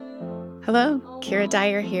Hello, Kira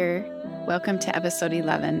Dyer here. Welcome to episode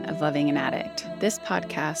 11 of Loving an Addict. This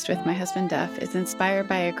podcast with my husband Duff is inspired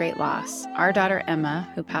by a great loss, our daughter Emma,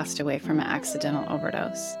 who passed away from an accidental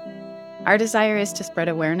overdose. Our desire is to spread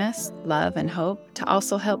awareness, love, and hope to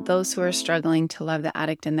also help those who are struggling to love the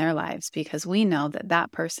addict in their lives, because we know that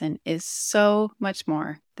that person is so much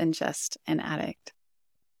more than just an addict.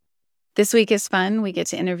 This week is fun. We get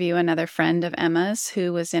to interview another friend of Emma's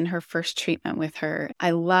who was in her first treatment with her.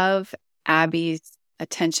 I love Abby's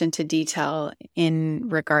attention to detail in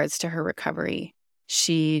regards to her recovery.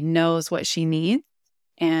 She knows what she needs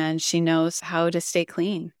and she knows how to stay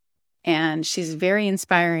clean. And she's very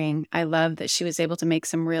inspiring. I love that she was able to make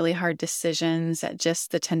some really hard decisions at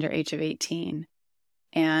just the tender age of 18.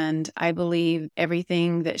 And I believe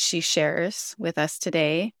everything that she shares with us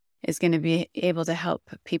today is going to be able to help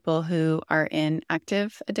people who are in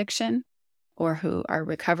active addiction or who are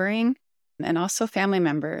recovering, and also family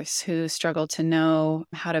members who struggle to know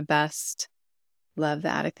how to best love the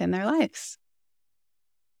addict in their lives.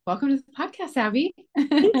 Welcome to the podcast, Abby.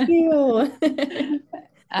 Thank you.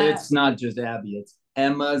 It's not just Abby, it's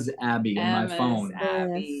Emma's Abby in my phone.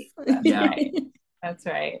 Abby. Yes. Yeah, that's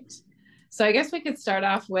right. So I guess we could start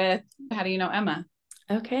off with, how do you know Emma?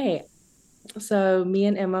 Okay. So me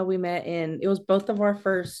and Emma, we met it was both of our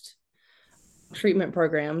first treatment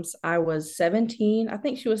programs. I was 17. I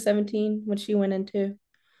think she was 17 when she went into.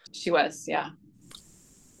 She was, yeah.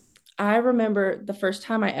 I remember the first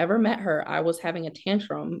time I ever met her, I was having a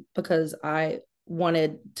tantrum because I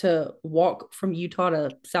wanted to walk from Utah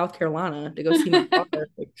to South Carolina to go see my father.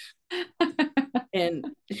 And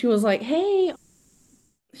she was like, "Hey,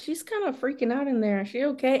 she's kind of freaking out in there. Is she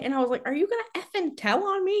okay?" And I was like, "Are you gonna effing tell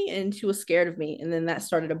on me?" And she was scared of me. And then that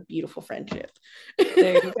started a beautiful friendship.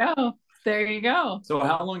 There you go. There you go. So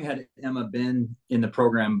how long had Emma been in the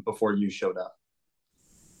program before you showed up?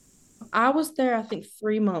 I was there, I think,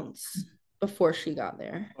 3 months before she got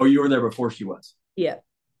there. Oh, you were there before she was? Yeah.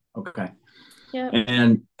 Okay. Yeah.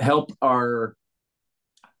 And help our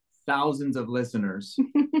thousands of listeners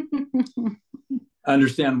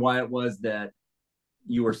understand why it was that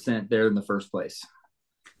you were sent there in the first place.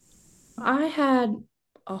 I had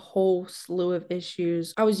a whole slew of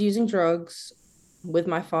issues. I was using drugs with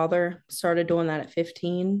my father, started doing that at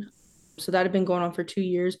 15. So that had been going on for 2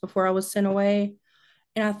 years before I was sent away.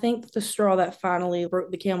 And I think the straw that finally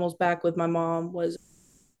broke the camel's back with my mom was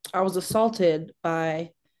I was assaulted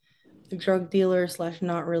by the drug dealer /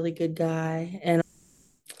 not really good guy. And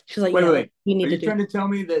she's like, wait. You need Are to you trying to tell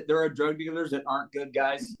me that there are drug dealers that aren't good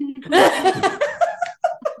guys? Is that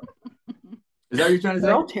what you're trying to say?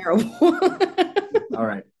 They're all terrible. All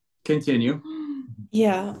right. Continue.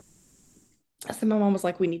 Yeah. So my mom was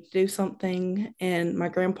like, we need to do something. And my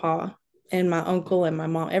grandpa and my uncle and my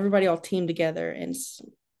mom, everybody all teamed together and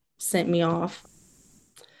sent me off.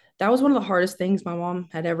 That was one of the hardest things my mom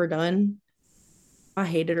had ever done. I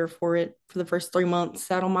hated her for it for the first 3 months,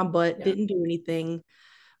 sat on my butt, didn't do anything.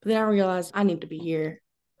 But then I realized I need to be here.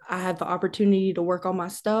 I had the opportunity to work on my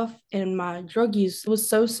stuff, and my drug use was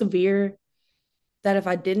so severe that if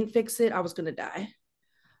I didn't fix it, I was going to die.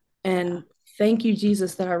 And thank you,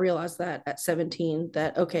 Jesus, that I realized that at 17,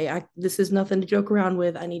 that, okay, this is nothing to joke around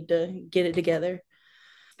with. I need to get it together.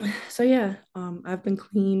 So yeah, I've been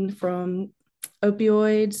clean from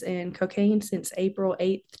opioids and cocaine since April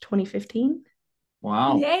 8th, 2015.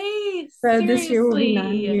 Wow. Yay! So seriously. this year will be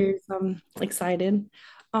 9 years. I'm excited.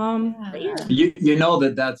 Yeah. You know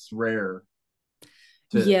that's rare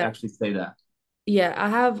to actually say that. Yeah,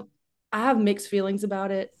 I have mixed feelings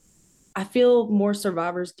about it. I feel more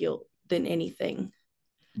survivor's guilt than anything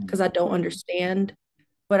because I don't understand.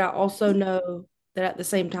 But I also know that at the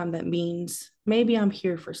same time, that means maybe I'm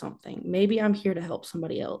here for something. Maybe I'm here to help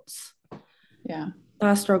somebody else. Yeah.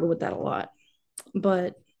 I struggle with that a lot.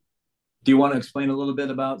 But do you want to explain a little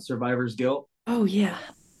bit about survivor's guilt? Oh, yeah.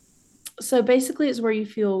 So basically, it's where you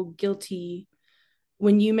feel guilty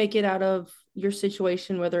when you make it out of your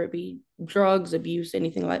situation, whether it be drugs, abuse,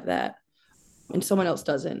 anything like that, and someone else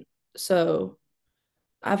doesn't. So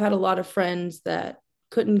I've had a lot of friends that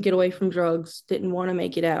couldn't get away from drugs, didn't want to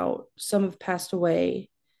make it out. Some have passed away.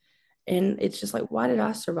 And it's just like, why did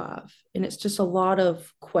I survive? And it's just a lot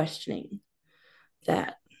of questioning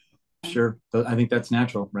that. Sure. I think that's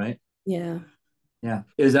natural, right? Yeah. Yeah.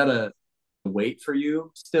 Is that a weight for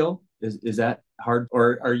you still? Is that hard?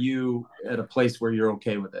 Or are you at a place where you're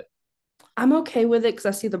okay with it? I'm okay with it because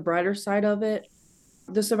I see the brighter side of it.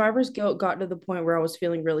 The survivor's guilt got to the point where I was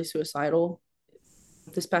feeling really suicidal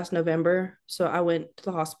this past November. So I went to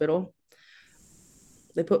the hospital.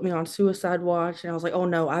 They put me on suicide watch and I was like, oh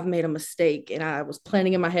no, I've made a mistake. And I was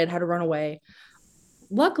planning in my head how to run away.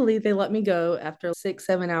 Luckily, they let me go after 6,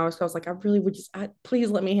 7 hours. So I was like, I really would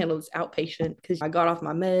please let me handle this outpatient, because I got off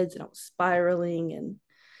my meds and I was spiraling and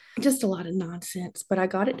just a lot of nonsense. But I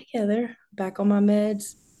got it together, back on my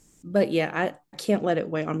meds. But yeah, I can't let it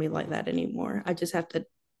weigh on me like that anymore. I just have to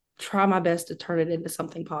try my best to turn it into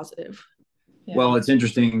something positive. Yeah. Well, it's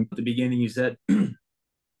interesting. At the beginning, you said,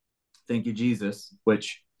 thank you, Jesus,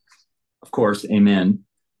 which, of course, amen.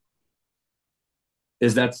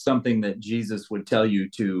 Is that something that Jesus would tell you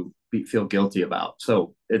to feel guilty about?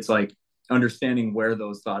 So it's like understanding where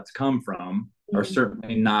those thoughts come from are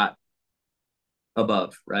certainly not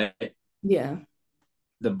above, right? Yeah.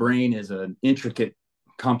 The brain is an intricate,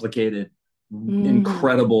 complicated,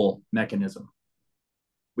 incredible mechanism.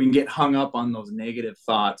 We can get hung up on those negative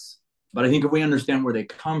thoughts, but I think if we understand where they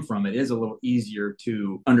come from, it is a little easier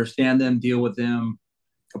to understand them, deal with them,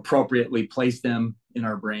 appropriately place them in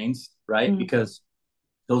our brains, right? Because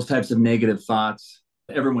those types of negative thoughts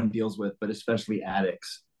everyone deals with, but especially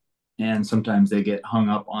addicts. And sometimes they get hung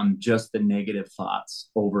up on just the negative thoughts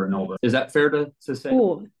over and over. Is that fair to say?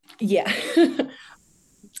 Ooh, yeah.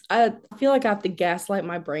 I feel like I have to gaslight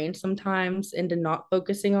my brain sometimes into not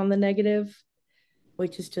focusing on the negative,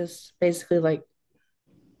 which is just basically like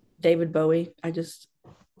David Bowie. I just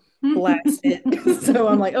blast it. So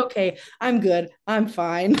I'm like, okay, I'm good. I'm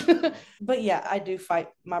fine. But yeah, I do fight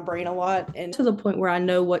my brain a lot, and to the point where I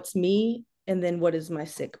know what's me and then what is my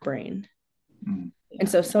sick brain. And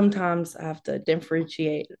so sometimes I have to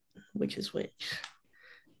differentiate which is which.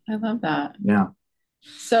 I love that. Yeah.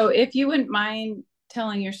 So if you wouldn't mind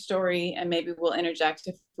telling your story, and maybe we'll interject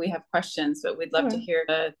if we have questions, but we'd love to hear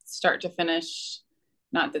the start to finish,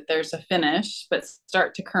 not that there's a finish, but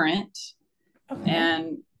start to current. Okay.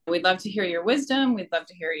 And we'd love to hear your wisdom. We'd love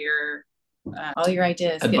to hear your all your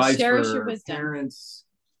ideas. Advice for your wisdom. Parents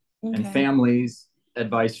and families,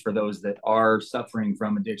 advice for those that are suffering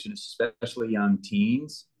from addiction, especially young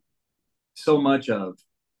teens. So much of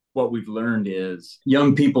what we've learned is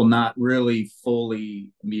young people not really fully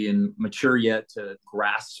being mature yet to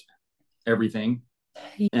grasp everything,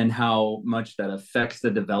 and how much that affects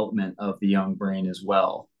the development of the young brain as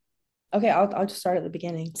well. Okay, I'll just start at the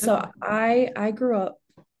beginning. So I grew up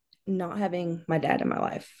not having my dad in my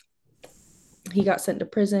life. He got sent to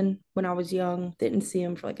prison when I was young. Didn't see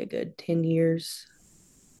him for like a good 10 years.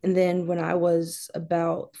 And then when I was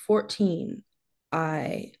about 14,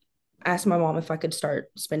 I asked my mom if I could start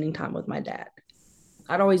spending time with my dad.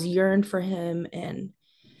 I'd always yearned for him. And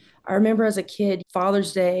I remember as a kid,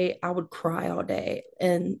 Father's Day, I would cry all day.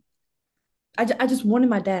 And I just wanted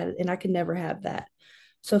my dad, and I could never have that.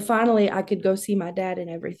 So finally, I could go see my dad and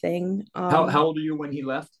everything. How old are you when he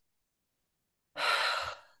left?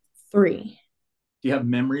 3. Do you have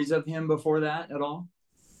memories of him before that at all?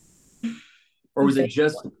 Or was it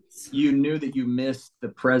just you knew that you missed the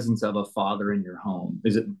presence of a father in your home?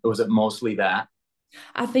 Was it mostly that?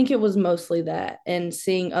 I think it was mostly that, and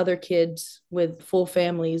seeing other kids with full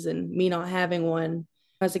families and me not having one.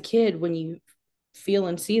 As a kid, when you feel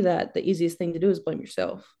and see that, the easiest thing to do is blame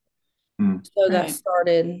yourself. So that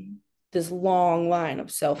started this long line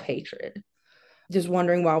of self-hatred, just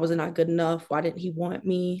wondering why wasn't I good enough? Why didn't he want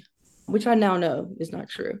me? Which I now know is not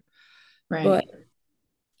true. Right. But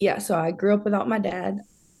yeah, so I grew up without my dad,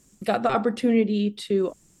 got the opportunity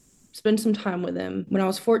to spend some time with him. When I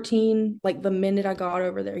was 14, like the minute I got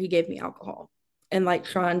over there, he gave me alcohol, and like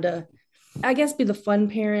trying to, I guess, be the fun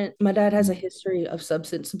parent. My dad has a history of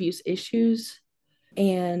substance abuse issues,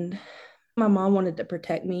 and my mom wanted to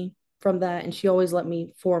protect me from that, and she always let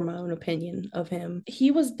me form my own opinion of him. He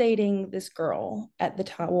was dating this girl at the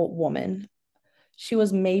time, well, woman. She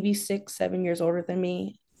was maybe 6, 7 years older than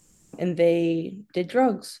me, and they did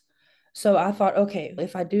drugs. So I thought, okay,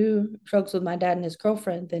 if I do drugs with my dad and his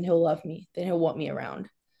girlfriend, then he'll love me, then he'll want me around.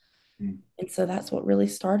 And so that's what really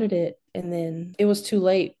started it. And then it was too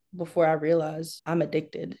late before I realized I'm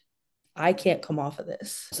addicted. I can't come off of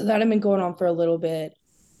this. So that had been going on for a little bit.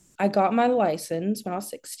 I got my license when I was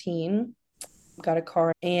 16, got a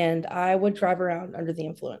car, and I would drive around under the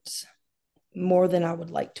influence more than I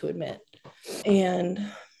would like to admit. And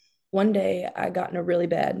one day I got in a really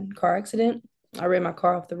bad car accident. I ran my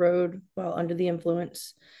car off the road while under the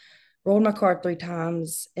influence, rolled my car 3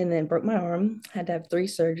 times, and then broke my arm. Had to have 3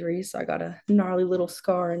 surgeries. So I got a gnarly little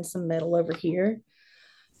scar and some metal over here.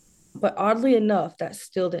 But oddly enough, that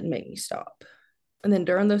still didn't make me stop. And then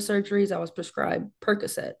during those surgeries, I was prescribed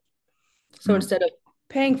Percocet. So instead of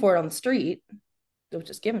paying for it on the street, it was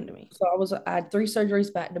just given to me. So I had 3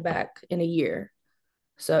 surgeries back to back in a year.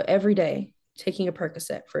 So every day taking a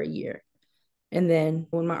Percocet for a year. And then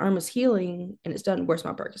when my arm is healing and it's done, where's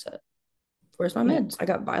my Percocet? where's my meds? I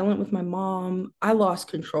got violent with my mom. I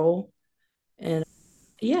lost control. And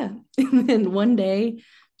yeah. And then one day,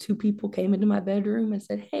 two people came into my bedroom and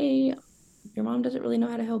said, hey, your mom doesn't really know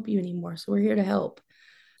how to help you anymore. So we're here to help.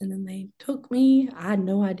 And then they took me. I had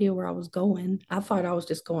no idea where I was going. I thought I was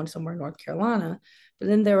just going somewhere in North Carolina. But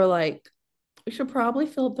then they were like, we should probably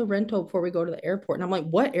fill up the rental before we go to the airport. And I'm like,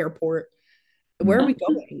 what airport? Where are we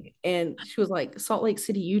going? And she was like, Salt Lake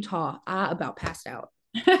City, Utah. I about passed out.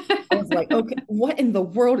 I was like, okay, what in the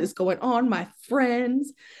world is going on? My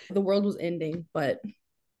friends, the world was ending, but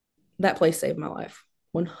that place saved my life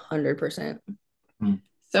 100%.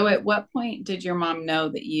 So at what point did your mom know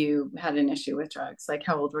that you had an issue with drugs? Like,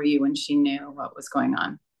 how old were you when she knew what was going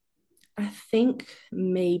on? I think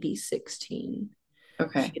maybe 16.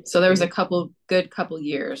 Okay. So there was a good couple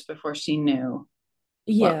years before she knew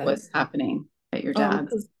what was happening at your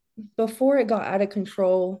dad's. Before it got out of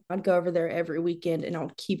control, I'd go over there every weekend and I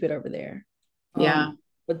would keep it over there. Yeah.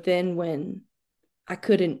 But then when I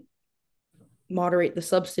couldn't moderate the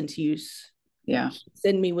substance use, she'd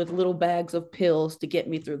send me with little bags of pills to get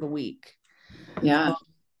me through the week. Yeah.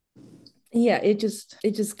 It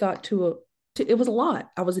just got it was a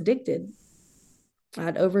lot. I was addicted.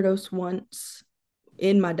 I'd overdosed once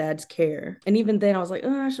in my dad's care. And even then I was like,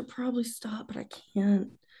 oh, I should probably stop, but I can't.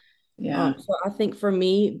 Yeah. So I think for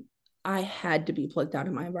me, I had to be plugged out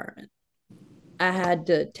of my environment. I had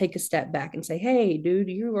to take a step back and say, hey, dude,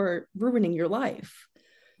 you are ruining your life.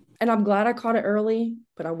 And I'm glad I caught it early,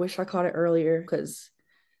 but I wish I caught it earlier, because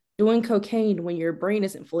doing cocaine when your brain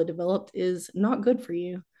isn't fully developed is not good for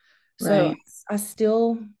you. So right. I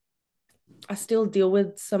still deal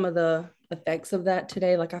with some of the effects of that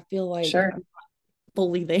today. Like, I feel like I'm not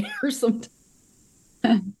fully there sometimes.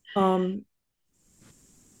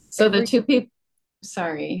 So the two people,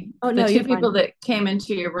 the two people that came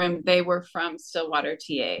into your room, they were from Stillwater,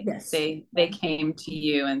 TA. Yes. They came to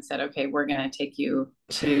you and said, okay, we're going to take you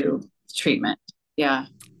to treatment. Yeah.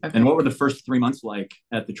 Okay. And what were the first 3 months like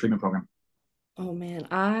at the treatment program? Oh man,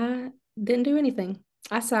 I didn't do anything.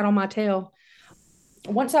 I sat on my tail.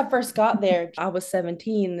 Once I first got there, I was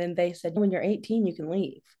 17. Then they said, when you're 18, you can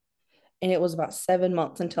leave. And it was about 7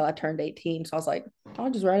 months until I turned 18. So I was like,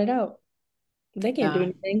 I'll just write it out. They can't do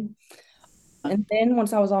anything. And then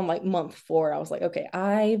once I was on like month 4, I was like, okay,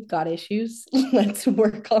 I've got issues. Let's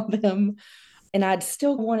work on them. And I'd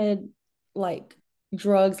still wanted like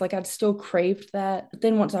drugs. Like, I'd still craved that. But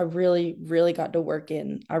then once I really, really got to work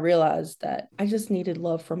in, I realized that I just needed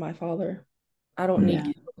love from my father. I don't need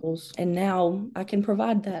chemicals. And now I can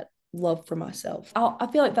provide that love for myself. I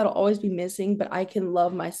feel like that'll always be missing, but I can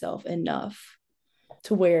love myself enough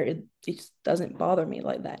to where it just doesn't bother me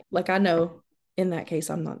like that. Like, I know in that case,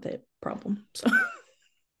 I'm not the problem.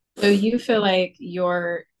 So you feel like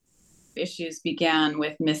your issues began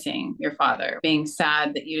with missing your father, being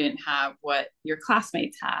sad that you didn't have what your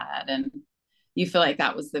classmates had. And you feel like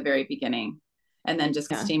that was the very beginning. And then just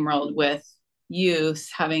steamrolled with you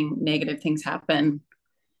having negative things happen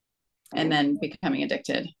and then becoming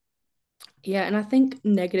addicted. Yeah. And I think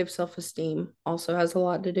negative self-esteem also has a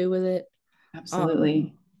lot to do with it.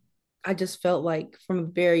 Absolutely. I just felt like from a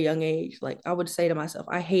very young age, like I would say to myself,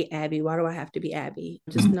 I hate Abby. Why do I have to be Abby?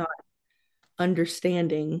 Just not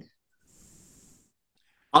understanding.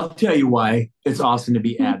 I'll tell you why it's awesome to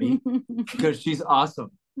be Abby, because she's awesome.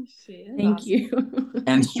 She is. Thank you.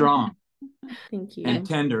 And strong. Thank you. And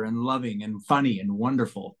tender and loving and funny and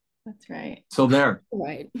wonderful. That's right. So there.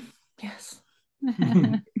 Right. Yes.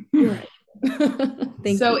 You're right.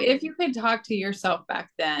 Thank you. If you could talk to yourself back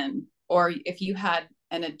then, or if you had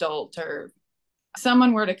an adult or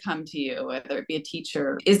someone were to come to you, whether it be a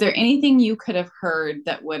teacher, is there anything you could have heard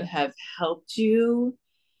that would have helped you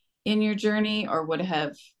in your journey or would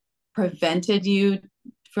have prevented you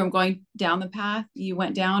from going down the path you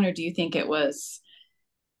went down? Or do you think it was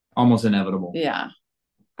almost inevitable? Yeah.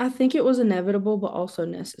 I think it was inevitable, but also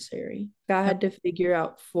necessary. I had to figure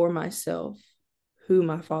out for myself who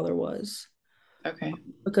my father was. Okay.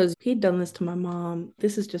 Because he'd done this to my mom.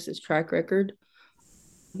 This is just his track record.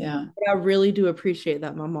 Yeah. But I really do appreciate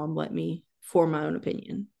that my mom let me form my own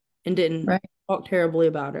opinion and didn't talk terribly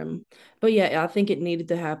about him. But yeah, I think it needed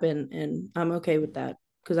to happen, and I'm okay with that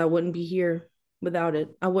because I wouldn't be here without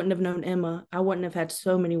it. I wouldn't have known Emma. I wouldn't have had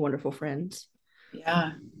so many wonderful friends.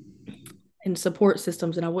 Yeah. And support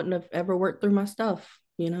systems, and I wouldn't have ever worked through my stuff,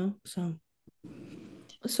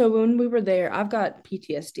 So when we were there, I've got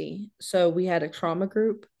PTSD. So we had a trauma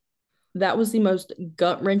group. That was the most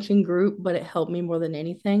gut-wrenching group, but it helped me more than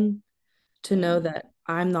anything to know that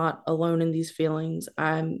I'm not alone in these feelings.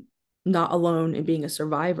 I'm not alone in being a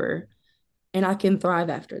survivor, and I can thrive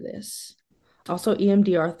after this. Also,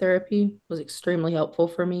 EMDR therapy was extremely helpful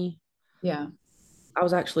for me. Yeah. I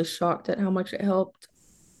was actually shocked at how much it helped.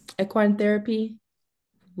 Equine therapy,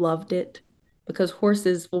 loved it because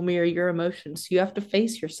horses will mirror your emotions. You have to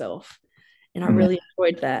face yourself. And I Yeah. really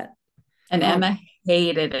enjoyed that. And Um, Emma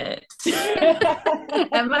hated it.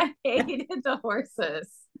 Emma hated the horses.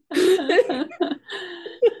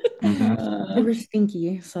 they were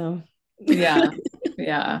stinky. So, Yeah.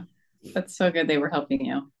 Yeah. That's so good they were helping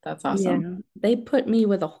you. That's yeah, awesome. they put me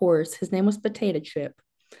with a horse. His name was Potato Chip,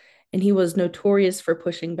 and he was notorious for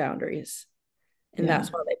pushing boundaries. And Yeah.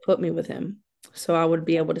 that's why they put me with him. So I would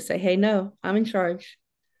be able to say, hey, no, I'm in charge.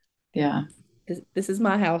 Yeah. This is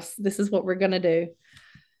my house. This is what we're going to do.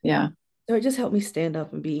 Yeah. So it just helped me stand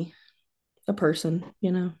up and be a person,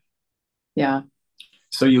 you know? Yeah.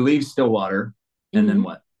 So you leave Stillwater, and then Mhm.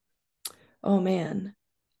 what? Oh, man.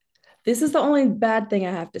 This is the only bad thing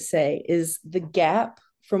I have to say is the gap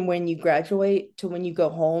from when you graduate to when you go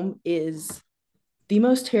home is the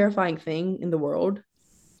most terrifying thing in the world.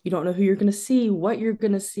 You don't know who you're going to see, what you're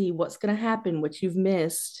going to see, what's going to happen, what you've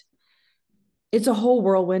missed. It's a whole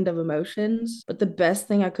whirlwind of emotions. But the best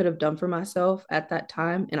thing I could have done for myself at that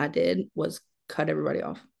time, and I did, was cut everybody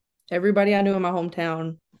off. Everybody I knew in my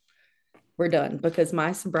hometown, we're done because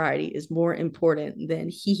my sobriety is more important than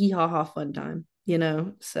hee hee ha ha fun time, you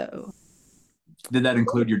know? So, Did that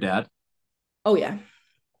include your dad? oh yeah,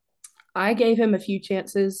 I gave him a few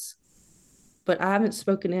chances, but I haven't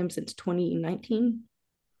spoken to him since 2019.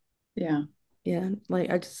 Yeah. Yeah, like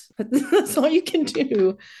I just, that's all you can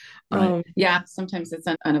do. Right. Yeah. Sometimes it's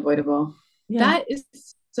unavoidable. Yeah. That is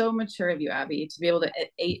so mature of you, Abby, to be able to, at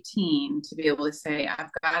 18, to be able to say,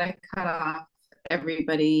 I've got to cut off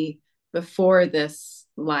everybody before this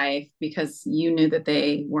life because you knew that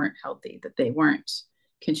they weren't healthy, that they weren't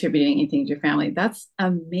contributing anything to your family. That's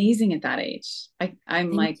amazing at that age. I'm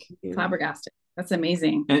Thank like you. flabbergasted. That's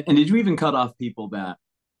amazing. And did you even cut off people that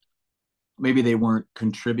maybe they weren't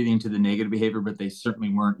contributing to the negative behavior, but they certainly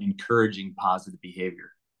weren't encouraging positive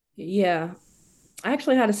behavior? Yeah. I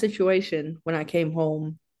actually had a situation when I came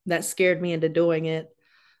home that scared me into doing it.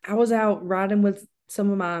 I was out riding with some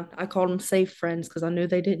of my, I called them safe friends because I knew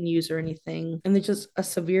they didn't use or anything. And then just a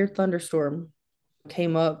severe thunderstorm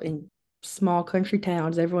came up in small country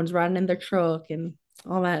towns. Everyone's riding in their truck and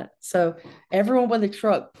all that. So everyone with a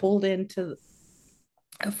truck pulled into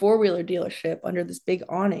a four-wheeler dealership under this big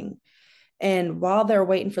awning. And while they're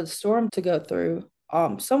waiting for the storm to go through,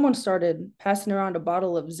 someone started passing around a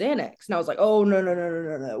bottle of Xanax. And I was like, oh, no, no, no, no,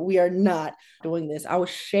 no, no. We are not doing this. I was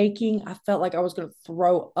shaking. I felt like I was going to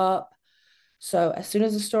throw up. So as soon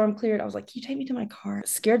as the storm cleared, I was like, can you take me to my car? It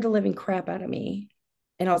scared the living crap out of me.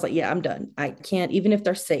 And I was like, yeah, I'm done. I can't, even if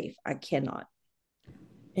they're safe, I cannot.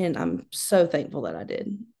 And I'm so thankful that I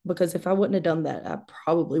did because if I wouldn't have done that, I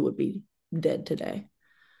probably would be dead today.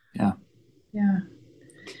 Yeah. Yeah.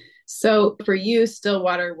 So for you,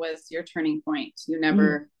 Stillwater was your turning point. You Mm.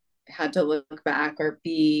 never had to look back or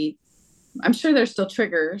be, I'm sure there's still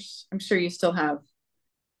triggers. I'm sure you still have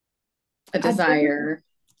a I do, desire.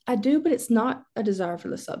 I do, but it's not a desire for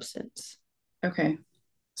the substance. Okay.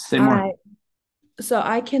 Say more. I so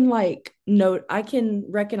I can like note, I can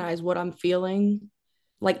recognize what I'm feeling,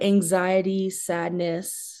 like anxiety,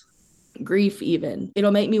 sadness, grief, even.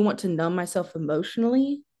 It'll make me want to numb myself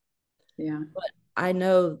emotionally. Yeah. I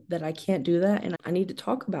know that I can't do that and I need to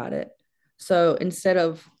talk about it. So instead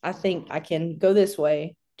of, I think I can go this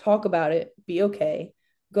way, talk about it, be okay,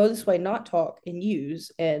 go this way, not talk and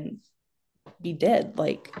use and be dead.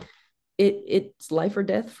 Like it's life or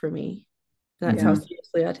death for me. That's how Yeah.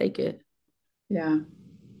 seriously I take it. Yeah.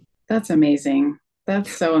 That's amazing. That's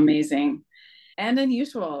so amazing and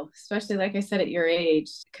unusual, especially like I said, at your age,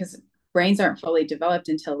 because brains aren't fully developed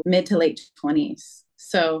until mid to late 20s.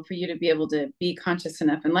 So for you to be able to be conscious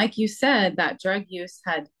enough, and like you said, that drug use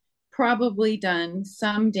had probably done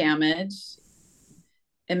some damage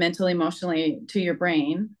and mentally, emotionally to your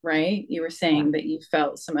brain, right? You were Yeah. saying that you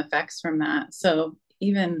felt some effects from that. So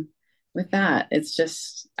even with that, it's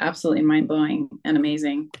just absolutely mind blowing and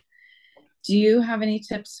amazing. Do you have any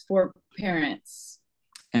tips for parents?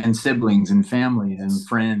 And siblings and families and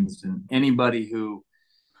friends and anybody who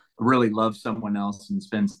really loves someone else and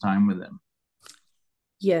spends time with them.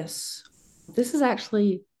 Yes. This is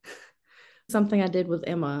actually something I did with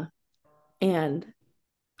Emma, and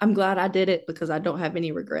I'm glad I did it because I don't have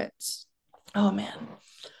any regrets. Oh man.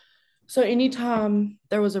 So anytime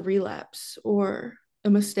there was a relapse or a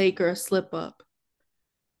mistake or a slip up,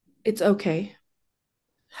 it's okay.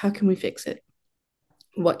 How can we fix it?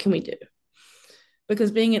 What can we do?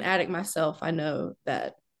 Because being an addict myself, I know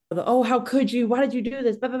that oh, how could you? Why did you do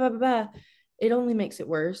this? Blah, blah, blah, blah, blah. It only makes it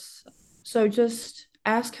worse. So just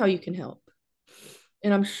ask how you can help.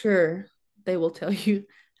 And I'm sure they will tell you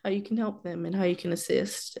how you can help them and how you can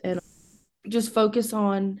assist. And just focus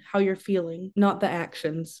on how you're feeling, not the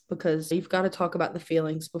actions, because you've got to talk about the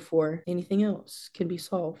feelings before anything else can be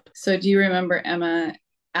solved. So do you remember Emma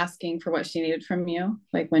asking for what she needed from you?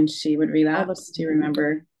 Like when she would relapse, do you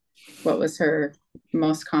remember what was her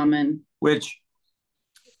most common? Which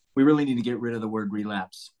we really need to get rid of the word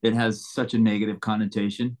relapse. It has such a negative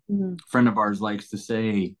connotation. Mm-hmm. A friend of ours likes to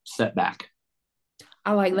say setback.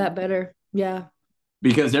 I like that better. Yeah.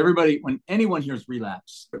 Because everybody, when anyone hears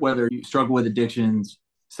relapse, whether you struggle with addictions,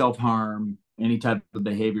 self-harm, any type of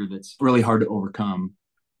behavior that's really hard to overcome,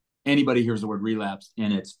 anybody hears the word relapse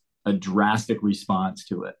and it's a drastic response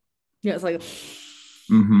to it. Yeah, it's like,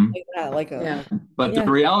 like that, like a, yeah. But the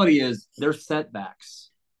reality is there's setbacks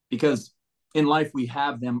because in life we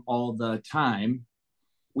have them all the time.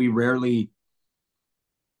 We rarely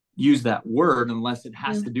use that word unless it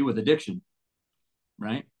has to do with addiction,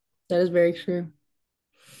 right? That is very true.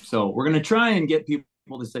 So we're going to try and get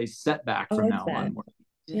people to say setback from now on.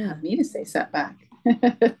 Yeah, me to say setback.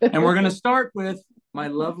 And we're going to start with my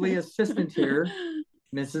lovely assistant here,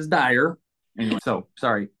 Mrs. Dyer. Anyway, so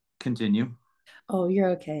sorry, continue. Oh, you're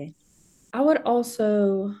okay. I would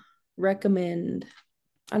also recommend,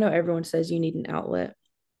 I know everyone says you need an outlet,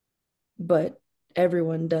 but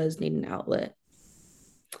everyone does need an outlet.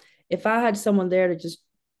 If I had someone there to just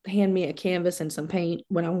hand me a canvas and some paint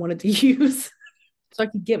when I wanted to use, so I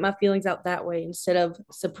could get my feelings out that way instead of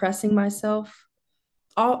suppressing myself,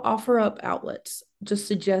 I'll offer up outlets, just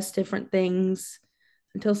suggest different things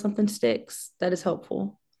until something sticks that is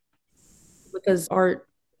helpful, because art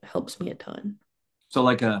helps me a ton. So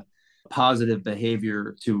like a positive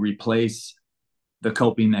behavior to replace the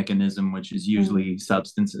coping mechanism, which is usually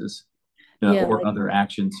substances or like, other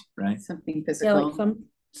actions, right? Something physical. Yeah, like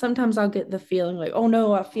sometimes I'll get the feeling like, oh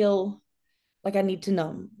no, I feel like I need to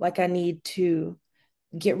numb, like I need to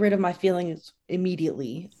get rid of my feelings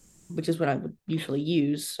immediately, which is what I would usually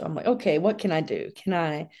use. So I'm like, okay, what can I do? Can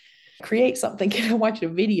I create something? Can I watch a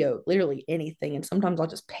video? Literally anything. And sometimes I'll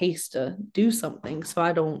just paste to do something so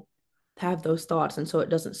I don't have those thoughts and so it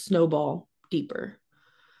doesn't snowball deeper.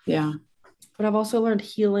 Yeah. But I've also learned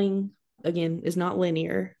healing, again, is not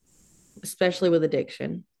linear, especially with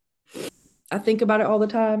addiction. I think about it all the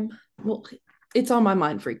time. Well, it's on my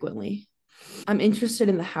mind frequently. I'm interested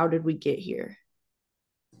in the how did we get here?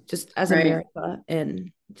 Just as America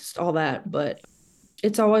and just all that, but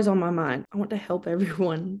it's always on my mind. I want to help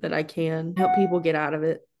everyone that I can, help people get out of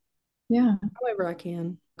it. Yeah. However I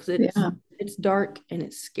can, because it's dark and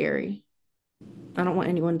it's scary. I don't want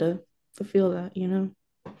anyone to feel that, you know?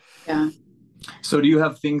 Yeah. So do you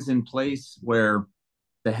have things in place where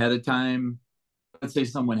ahead of time, let's say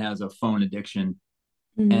someone has a phone addiction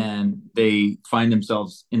and they find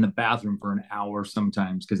themselves in the bathroom for an hour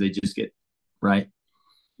sometimes because they just get, right?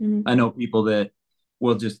 I know people that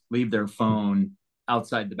will just leave their phone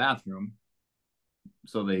outside the bathroom.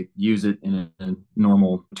 So they use it in a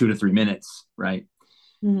normal 2 to 3 minutes, right?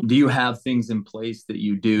 Do you have things in place that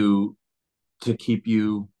you do to keep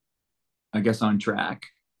you, I guess, on track?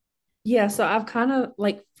 Yeah, so I've kind of,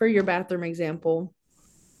 like, for your bathroom example,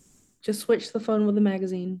 just switch the phone with a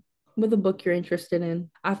magazine, with a book you're interested in.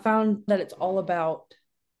 I found that it's all about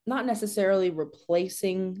not necessarily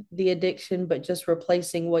replacing the addiction, but just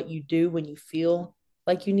replacing what you do when you feel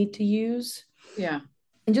like you need to use. Yeah.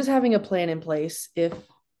 And just having a plan in place if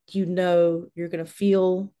you know you're going to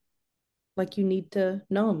feel like you need to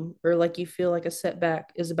numb or like you feel like a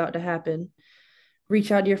setback is about to happen.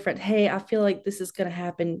 Reach out to your friend. Hey, I feel like this is going to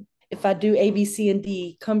happen. If I do A, B, C, and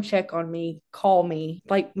D, come check on me, call me.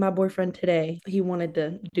 Like my boyfriend today, he wanted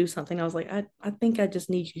to do something. I was like, I think I just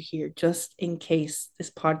need you here just in case this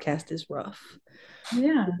podcast is rough.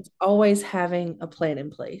 Yeah. It's always having a plan in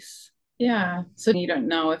place. Yeah. So you don't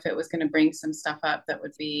know if it was going to bring some stuff up that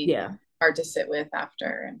would be hard to sit with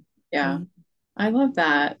after. And I love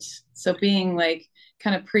that. So being like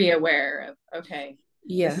kind of pre-aware of, okay,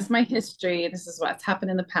 this is my history. This is what's happened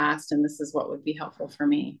in the past. And this is what would be helpful for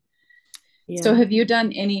me. Yeah. So have you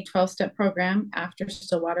done any 12-step program after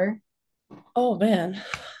Stillwater? Oh, man.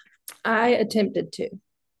 I attempted to.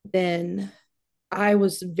 Then I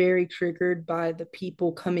was very triggered by the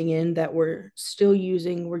people coming in that were still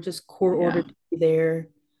using, were just core ordered to be there.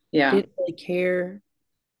 Yeah. Didn't really care.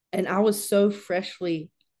 And I was so freshly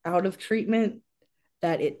out of treatment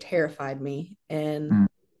that it terrified me and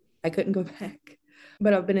I couldn't go back.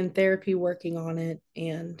 But I've been in therapy working on it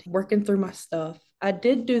and working through my stuff. I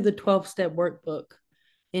did do the 12-step workbook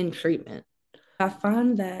in treatment. I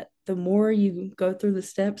find that the more you go through the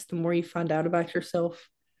steps, the more you find out about yourself.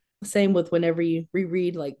 Same with whenever you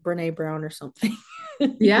reread like Brene Brown or something.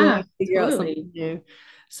 You Yeah, want to figure out totally. something new.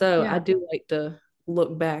 So I Yeah. do like to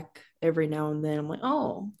look back every now and then. I'm like,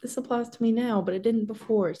 oh, this applies to me now, but it didn't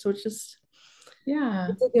before. So Yeah.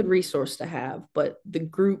 it's a good resource to have. But the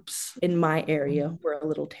groups in my area were a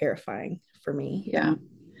little terrifying for me. Yeah.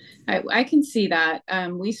 I can see that.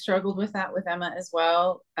 We struggled with that with Emma as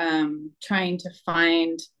well, trying to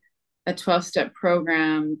find a 12-step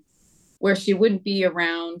program where she wouldn't be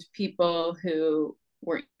around people who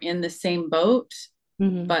were in the same boat,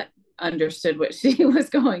 Mhm. but understood what she was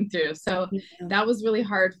going through. So Yeah. that was really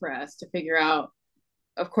hard for us to figure out.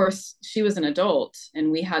 Of course, she was an adult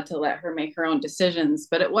and we had to let her make her own decisions,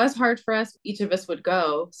 but it was hard for us. Each of us would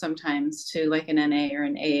go sometimes to like an NA or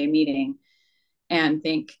an AA meeting and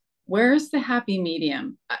think, where's the happy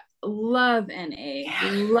medium? I love NA,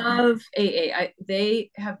 love AA.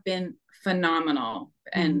 They have been phenomenal.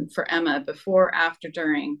 Mhm. And for Emma, before, after,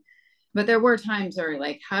 during. But there were times where,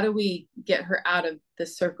 like, how do we get her out of the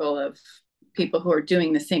circle of people who are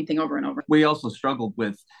doing the same thing over and over? We also struggled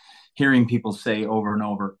with hearing people say over and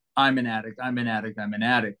over, I'm an addict, I'm an addict, I'm an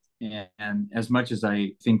addict. And as much as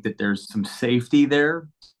I think that there's some safety there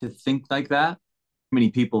to think like that,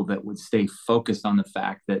 many people that would stay focused on the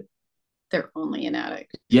fact that they're only an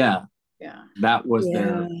addict. Yeah. Yeah. That was Yeah.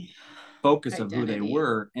 their focus Identity. of who they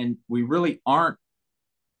were. And we really aren't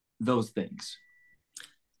those things.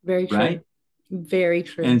 Very true. Right? Very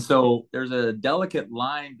true. And so there's a delicate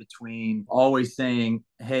line between always saying,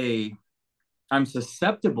 hey, I'm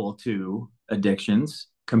susceptible to addictions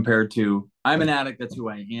compared to I'm an addict, that's who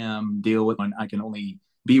I am, deal with, and I can only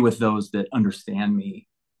be with those that understand me.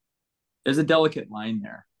 There's a delicate line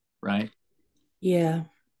there, right? Yeah.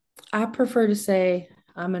 I prefer to say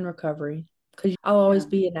I'm in recovery because I'll always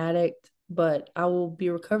be an addict, but I will be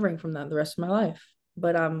recovering from that the rest of my life.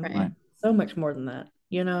 But I'm Right. so much more than that,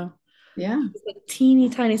 you know? Yeah. It's a teeny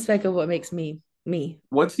tiny speck of what makes me me.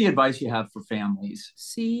 What's the advice you have for families?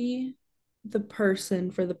 See the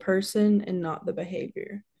person for the person and not the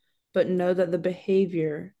behavior, but know that the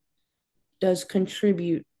behavior does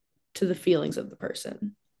contribute to the feelings of the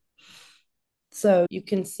person. So you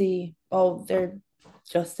can see, oh, they're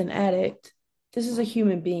just an addict. This is a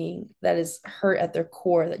human being that is hurt at their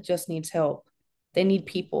core, that just needs help. They need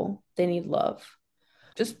people, they need love.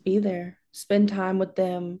 Just be there, spend time with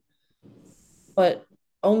them, but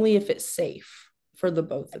only if it's safe for the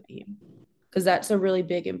both of you, because that's a really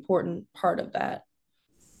big, important part of that.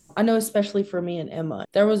 I know, especially for me and Emma,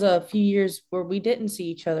 there was a few years where we didn't see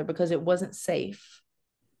each other because it wasn't safe.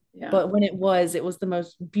 Yeah. But when it was the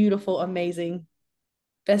most beautiful, amazing,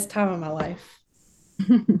 best time of my life.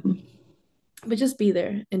 But just be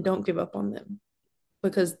there and don't give up on them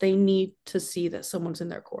because they need to see that someone's in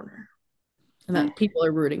their corner and that people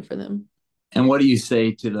are rooting for them. And what do you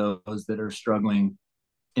say to those that are struggling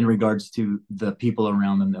in regards to the people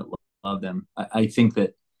around them that love them? I think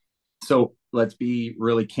that, so let's be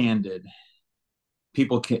really candid.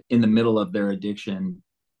 People in the middle of their addiction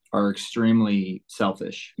are extremely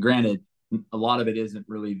selfish. Granted, a lot of it isn't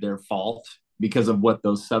really their fault because of what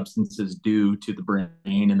those substances do to the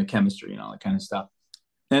brain and the chemistry and all that kind of stuff.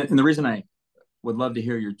 And the reason I would love to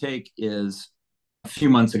hear your take is a few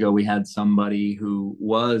months ago, we had somebody who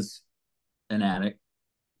was an addict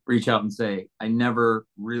reach out and say, I never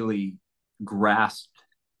really grasped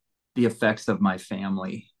the effects of my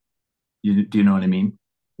family. Do you know what I mean?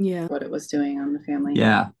 Yeah. What it was doing on the family.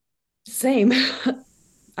 Yeah. Same.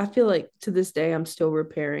 I feel like to this day, I'm still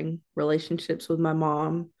repairing relationships with my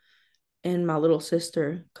mom and my little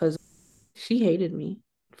sister because she hated me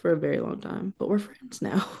for a very long time, but we're friends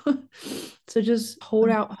now. So just hold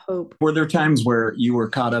out hope. Were there times where you were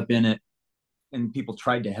caught up in it and people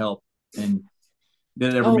tried to help, and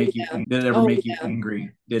did it ever make you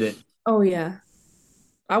angry? Did it? Oh yeah.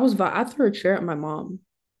 I threw a chair at my mom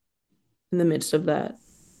in the midst of that.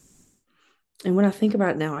 And when I think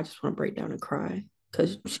about it now, I just want to break down and cry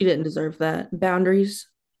because she didn't deserve that. Boundaries.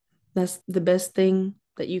 That's the best thing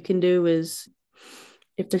that you can do is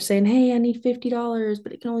if they're saying, hey, I need $50,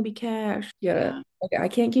 but it can only be cash. Yeah. Okay, I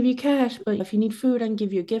can't give you cash, but if you need food, I can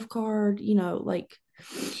give you a gift card, like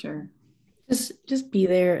Sure. Just be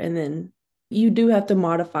there. And then you do have to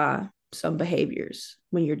modify some behaviors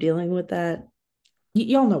when you're dealing with that.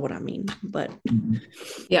 Y'all know what I mean, but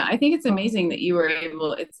yeah, I think it's amazing that you were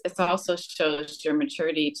able, it's also shows your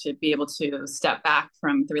maturity to be able to step back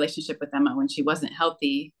from the relationship with Emma when she wasn't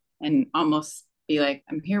healthy and almost be like,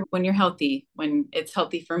 I'm here when you're healthy, when it's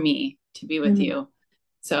healthy for me to be with you.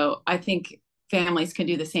 So I think families can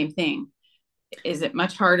do the same thing. Is it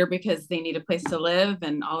much harder because they need a place to live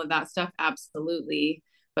and all of that stuff? Absolutely.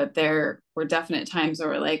 but there were definite times where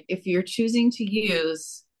we're like, if you're choosing to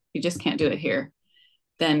use, you just can't do it here,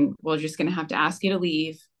 then we're just going to have to ask you to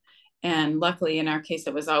leave. And luckily in our case,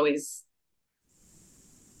 it was always,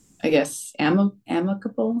 I guess,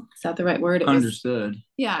 amicable. Is that the right word? Understood.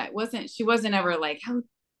 It wasn't, she wasn't ever like, how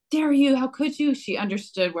dare you? How could you? She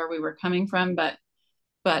understood where we were coming from, but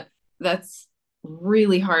that's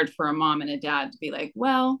really hard for a mom and a dad to be like,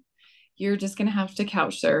 well, you're just going to have to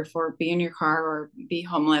couch surf or be in your car or be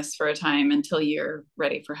homeless for a time until you're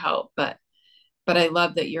ready for help. But I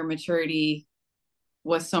love that your maturity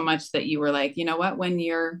was so much that you were like, you know what, when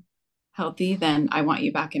you're healthy, then I want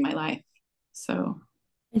you back in my life. So,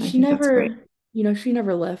 and she never, she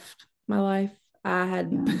never left my life. I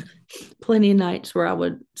had plenty of nights where I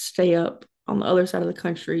would stay up on the other side of the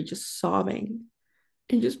country just sobbing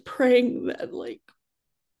and just praying that, like,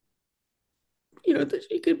 that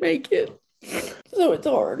she could make it. So it's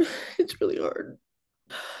hard. It's really hard.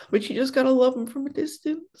 But you just gotta love them from a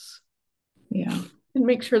distance. Yeah. And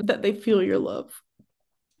make sure that they feel your love.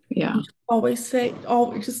 Yeah. Always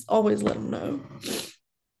always let them know.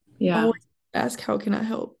 Yeah. Always ask, how can I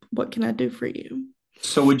help? What can I do for you?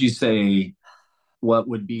 So would you say what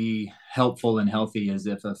would be helpful and healthy is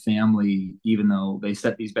if a family, even though they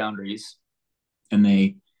set these boundaries and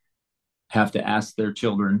they have to ask their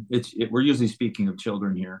children, we're usually speaking of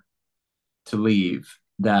children here, to leave,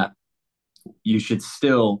 that you should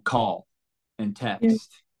still call and text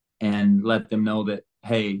and let them know that,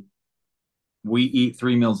 hey, we eat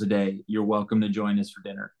 3 meals a day. You're welcome to join us for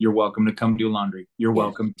dinner. You're welcome to come do laundry. You're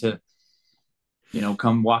welcome to,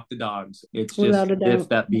 come walk the dogs. It's just, if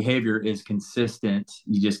that behavior is consistent,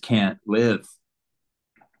 you just can't live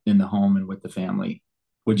in the home and with the family.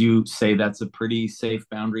 Would you say that's a pretty safe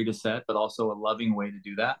boundary to set, but also a loving way to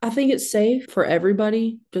do that? I think it's safe for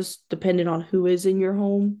everybody, just depending on who is in your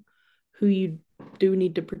home, who you do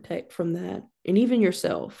need to protect from that, and even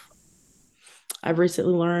yourself. I've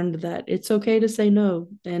recently learned that it's okay to say no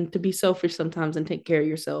and to be selfish sometimes and take care of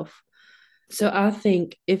yourself. So I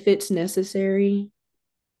think if it's necessary,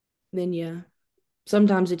 then yeah,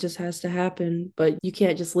 sometimes it just has to happen, but you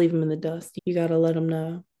can't just leave them in the dust. You got to let them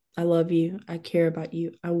know, I love you. I care about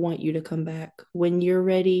you. I want you to come back. When you're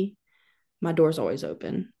ready, my door's always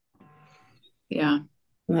open. Yeah.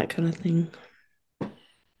 That kind of thing.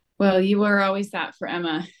 Well, you were always that for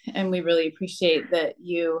Emma, and we really appreciate that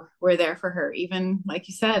you were there for her. Even like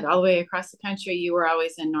you said, all the way across the country, you were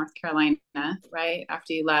always in North Carolina, right?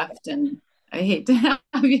 After you left. And I hate to have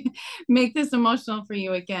you make this emotional for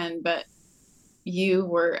you again, but you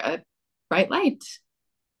were a bright light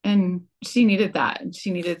and she needed that.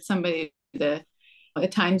 She needed somebody to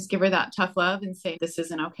at times give her that tough love and say, this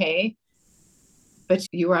isn't okay. But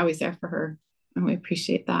you were always there for her. And we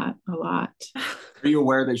appreciate that a lot. Are you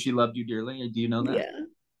aware that she loved you dearly? Do you know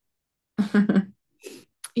that?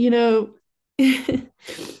 Yeah.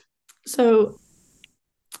 So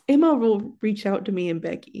Emma will reach out to me and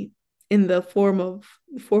Becky in the form of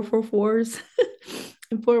 444s,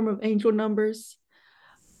 in form of angel numbers.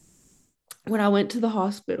 When I went to the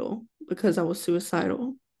hospital because I was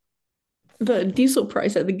suicidal, the diesel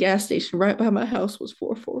price at the gas station right by my house was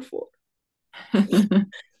 444.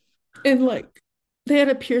 And like, they had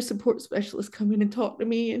a peer support specialist come in and talk to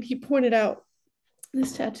me, and he pointed out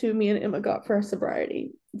this tattoo me and Emma got for our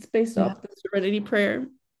sobriety. It's based off the Serenity Prayer,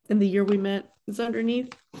 and the year we met is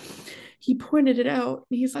underneath. He pointed it out,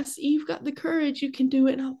 and he's like, you've got the courage, you can do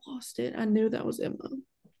it. And I lost it. I knew that was Emma.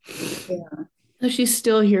 Yeah. So she's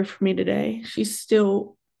still here for me today. She's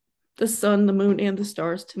still the sun, the moon, and the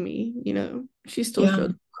stars to me. She still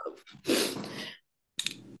shows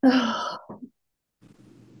love.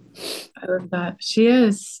 I love that. She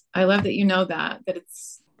is. I love that you know that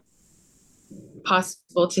it's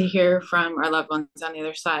possible to hear from our loved ones on the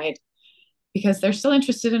other side, because they're still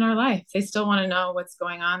interested in our life. They still want to know what's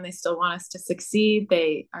going on. They still want us to succeed.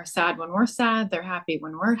 They are sad when we're sad. They're happy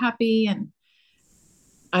when we're happy. And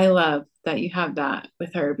I love that you have that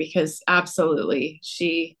with her, because absolutely,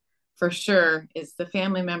 she for sure is the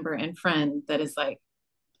family member and friend that is like,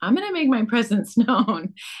 I'm going to make my presence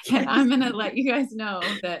known, and I'm going to let you guys know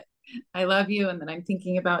that I love you and that I'm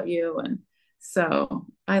thinking about you. And so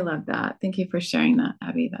I love that. Thank you for sharing that,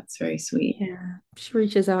 Abby. That's very sweet. Yeah. She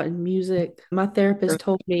reaches out in music. My therapist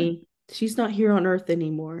told me she's not here on earth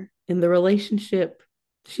anymore. In the relationship,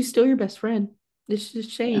 she's still your best friend. It's just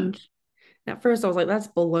changed. Yeah. At first I was like, that's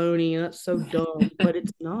baloney. That's so dumb. But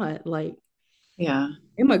it's not. Like, yeah.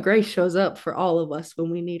 Emma Grace shows up for all of us when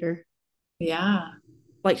we need her. Yeah.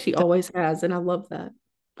 Like she always has. And I love that.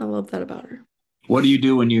 I love that about her. What do you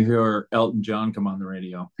do when you hear Elton John come on the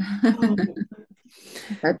radio?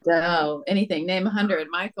 Adele, anything. Name 100.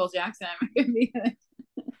 Michael Jackson.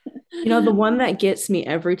 You know, the one that gets me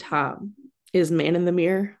every time is Man in the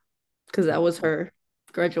Mirror, because that was her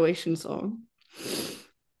graduation song.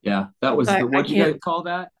 Yeah, that was I what do you can't. guys call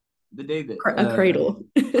that? The day that A cradle.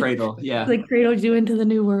 Cradle, yeah. Like cradled you into the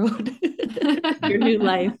new world, your new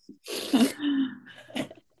life.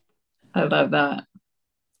 I love that.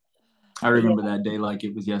 I remember that day like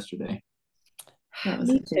it was yesterday. That was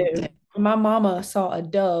Me a good too. day. My mama saw a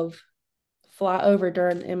dove fly over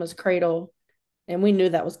during Emma's cradle, and we knew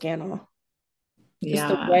that was Ganna. Just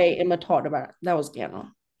the Yeah. way Emma talked about it, that was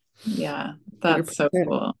Ganna. Yeah. That's so 100%.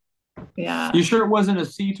 cool. Yeah. You sure it wasn't a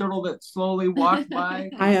sea turtle that slowly walked by?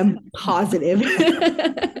 I am positive.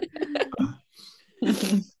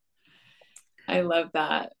 I love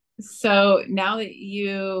that. So now that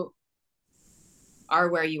you are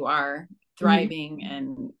where you are, thriving,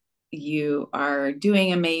 and you are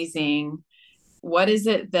doing amazing, what is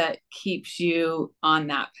it that keeps you on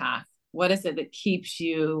that path? What is it that keeps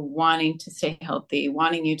you wanting to stay healthy,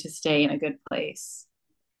 wanting you to stay in a good place?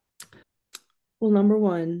 Well, number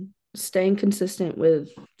one, staying consistent with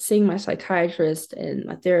seeing my psychiatrist and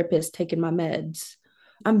my therapist, taking my meds.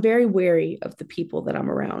 I'm very wary of the people that I'm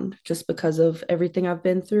around just because of everything I've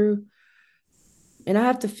been through. And I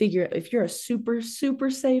have to figure if you're a super,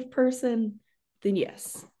 super safe person, then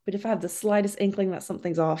yes. But if I have the slightest inkling that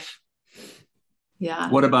something's off, Yeah.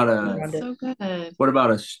 What about That's so good. what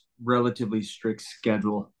about a relatively strict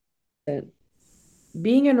schedule?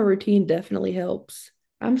 being in a routine definitely helps.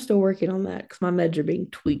 I'm still working on that because my meds are being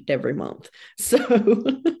tweaked every month. So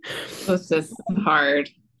It's just hard.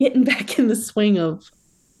 getting back in the swing of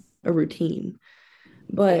a routine.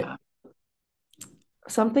 But Yeah.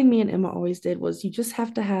 something me and Emma always did was you just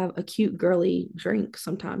have to have a cute girly drink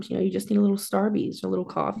sometimes. You know, you just need a little Starbies or a little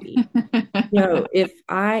coffee. If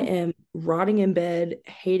I am rotting in bed,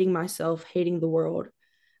 hating myself, hating the world,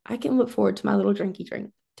 I can look forward to my little drinky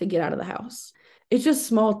drink to get out of the house. It's just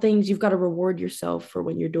small things you've got to reward yourself for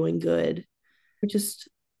when you're doing good. Just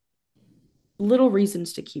little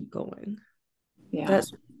reasons to keep going. Yeah.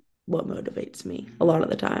 That's what motivates me a lot of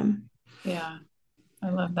the time. Yeah. I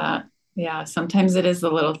love that. Yeah. Sometimes it is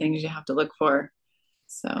the little things you have to look for.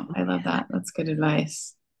 So I love that. That's good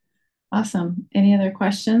advice. Awesome. Any other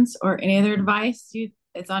questions or any other advice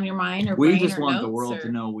it's on your mind or We brain just or want notes, the world or...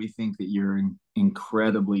 to know we think that you're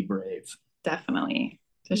incredibly brave. Definitely.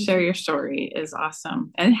 To share your story is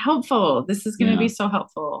awesome and helpful. This is going to be so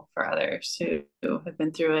helpful for others who have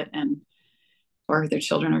been through it or their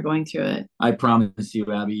children are going through it. I promise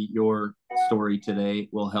you, Abby, your story today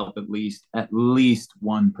will help at least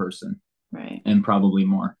one person. Right. And probably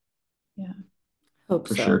more. Yeah. Hope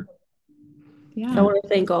for so. Sure. Yeah. I want to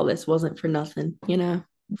think all this wasn't for nothing, Yeah,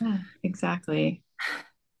 exactly.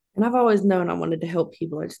 And I've always known I wanted to help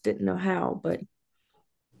people. I just didn't know how. But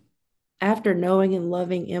after knowing and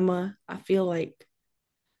loving Emma, I feel like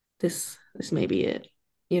this may be it.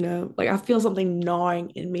 Like I feel something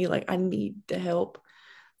gnawing in me. Like I need to help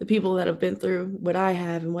the people that have been through what I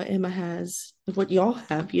have and what Emma has and what y'all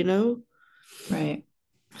have, Right.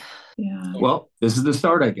 Yeah. Well, this is the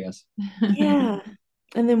start, I guess. Yeah.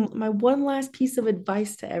 And then my one last piece of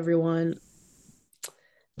advice to everyone.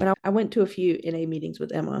 But I went to a few NA meetings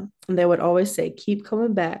with Emma, and they would always say, keep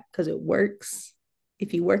coming back because it works.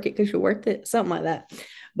 If you work it because you're worth it, something like that.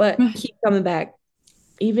 But keep coming back.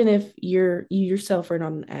 Even if you yourself are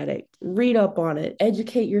not an addict, read up on it,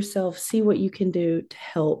 educate yourself, see what you can do to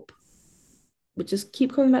help. But just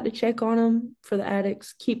keep coming back to check on them for the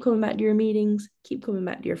addicts. Keep coming back to your meetings. Keep coming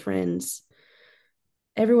back to your friends.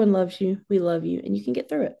 Everyone loves you. We love you. And you can get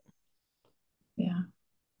through it. Yeah.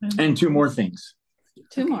 And two more things.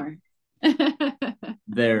 Two more.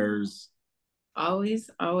 There's always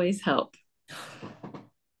help.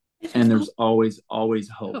 And there's always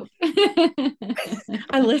hope.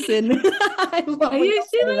 I listen.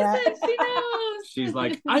 She listens. She knows. She's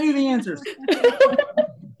like, I knew the answers.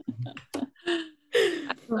 I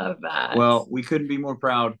love that. Well, we couldn't be more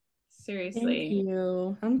proud. Seriously. Thank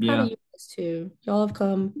you. I'm proud of you guys too. Y'all have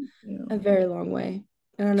come a very long way.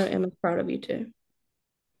 And I know Emma's proud of you too.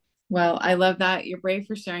 Well, I love that. You're brave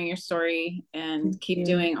for sharing your story and keep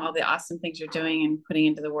doing all the awesome things you're doing and putting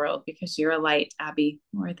into the world because you're a light, Abby.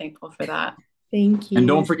 We're thankful for that. Thank you. And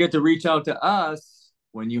don't forget to reach out to us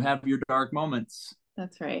when you have your dark moments.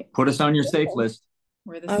 That's right. Put us on your safe list.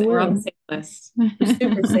 We're on the safe list.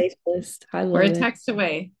 Super safe list. We're a text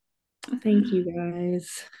away. Thank you,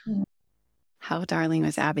 guys. How darling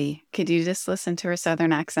was Abby. Could you just listen to her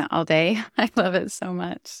Southern accent all day? I love it so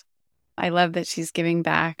much. I love that she's giving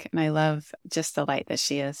back, and I love just the light that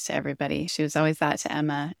she is to everybody. She was always that to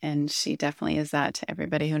Emma, and she definitely is that to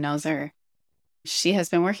everybody who knows her. She has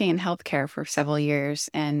been working in healthcare for several years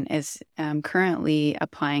and is currently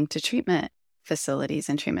applying to treatment facilities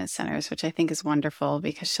and treatment centers, which I think is wonderful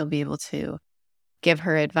because she'll be able to give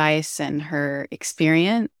her advice and her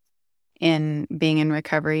experience in being in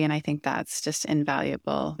recovery. And I think that's just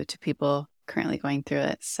invaluable to people currently going through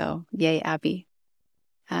it. So yay, Abby.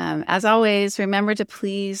 As always, remember to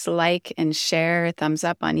please like and share, thumbs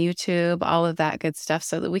up on YouTube, all of that good stuff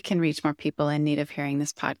so that we can reach more people in need of hearing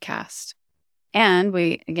this podcast. And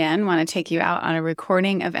we, again, want to take you out on a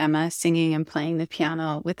recording of Emma singing and playing the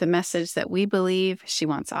piano with the message that we believe she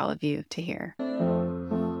wants all of you to hear.